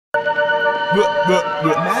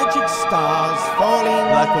Magic stars falling.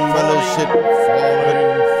 Black umbrella shit falling.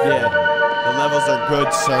 Yeah, the levels are good,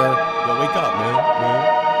 sir. Yo, wake up, man.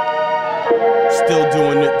 Still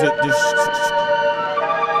doing it.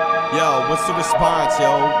 Yo, what's the response,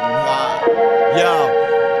 yo?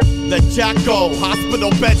 Let Jack go. Hospital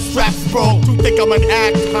bed straps, bro. You think I'm an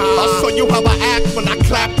act? I'll show you how I act when I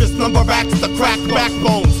clap this number acts to crack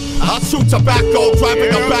backbones. I'll chew tobacco,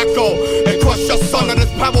 driving a backhoe, and crush your son on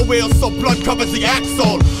his power wheel so blood covers the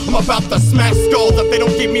axle. I'm about to smash skulls if they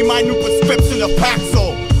don't give me my new prescription of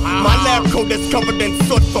Paxil. My lab coat is covered in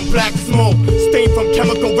soot from black smoke, stained from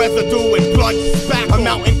chemical residue and blood spackle. A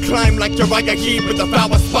mountain climb like Uriah Heep with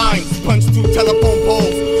devour spines, punch through telephone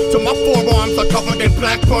poles till my forearms are covered in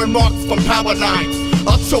black burn marks from power lines.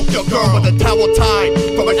 I'll choke your girl with a towel tied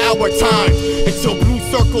for an hour time until blue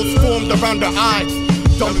circles formed around her eyes.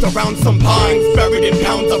 Dumped around some pines, buried in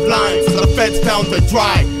pounds of lime till the feds found her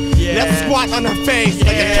dry. Let's squat on her face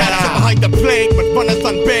like a capture behind the plate with runners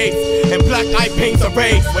on base and black eye paints a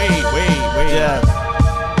race. Wait. Yeah,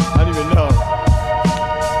 I don't even know.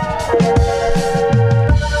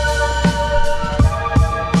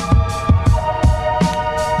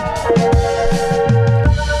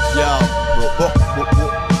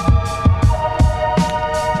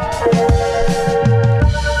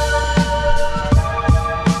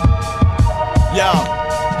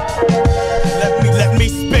 Let me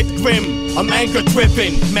spit grim. I'm anger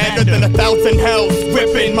driven, madder than 1,000 hells.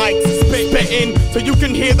 Ripping mics, spitting, so you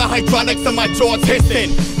can hear the hydraulics of my jaws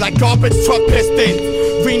hissing like garbage truck pistons.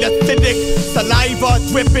 Green acidic, saliva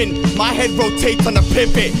dripping. My head rotates on a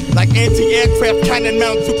pivot like anti-aircraft cannon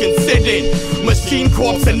mounts you can sit in. Machine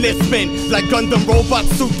corps enlistment like Gundam robot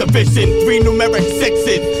suit division. 3 numeric 6s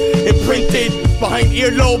imprinted behind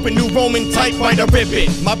earlobe and new Roman typewriter ribbon.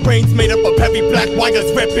 My brain's made up of heavy black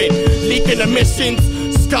wires ripping, leaking emissions.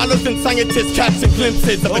 Scholars and scientists catching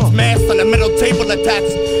glimpses of its mass on a metal table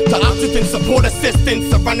attached to oxygen support assistance,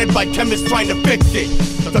 surrounded by chemists trying to fix it.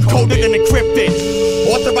 Decoded and encrypted.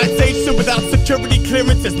 Authorization without security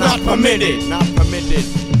clearance is not permitted. Not permitted.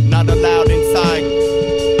 Not allowed inside.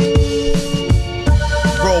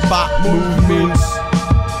 Robot movements.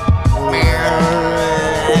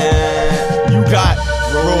 You got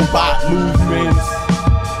robot movements.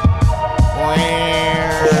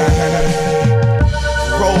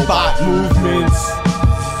 Robot movements.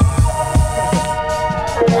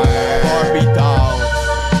 Barbie doll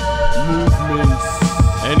movements.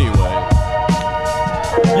 Anyway.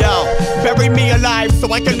 Yo, bury me alive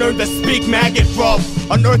so I can learn to speak maggot from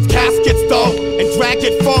unearthed caskets though, and drag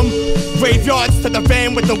it from graveyards to the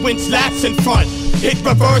van with the winch latch in front. Hit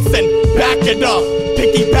reverse and back it up.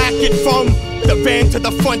 Piggyback it from the van to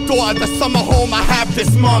the front door of the summer home I have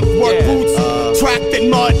this month. Work boots, tracked in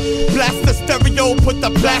mud. Blast the stereo, put the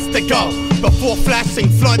plastic up before flashing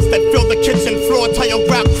floods that fill the kitchen floor. Tile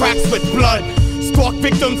grab cracks with blood. Stalk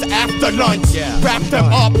victims after lunch. Wrap them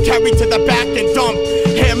up, carry to the back and dump.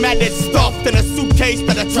 Hair matted, stuffed in a suitcase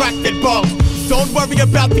that attracted bugs. Don't worry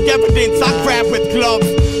about the evidence I grab with gloves.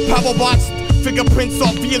 Power watched fingerprints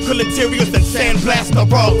off vehicle interiors and sandblast the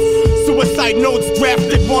rugs. Suicide notes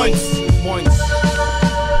drafted once.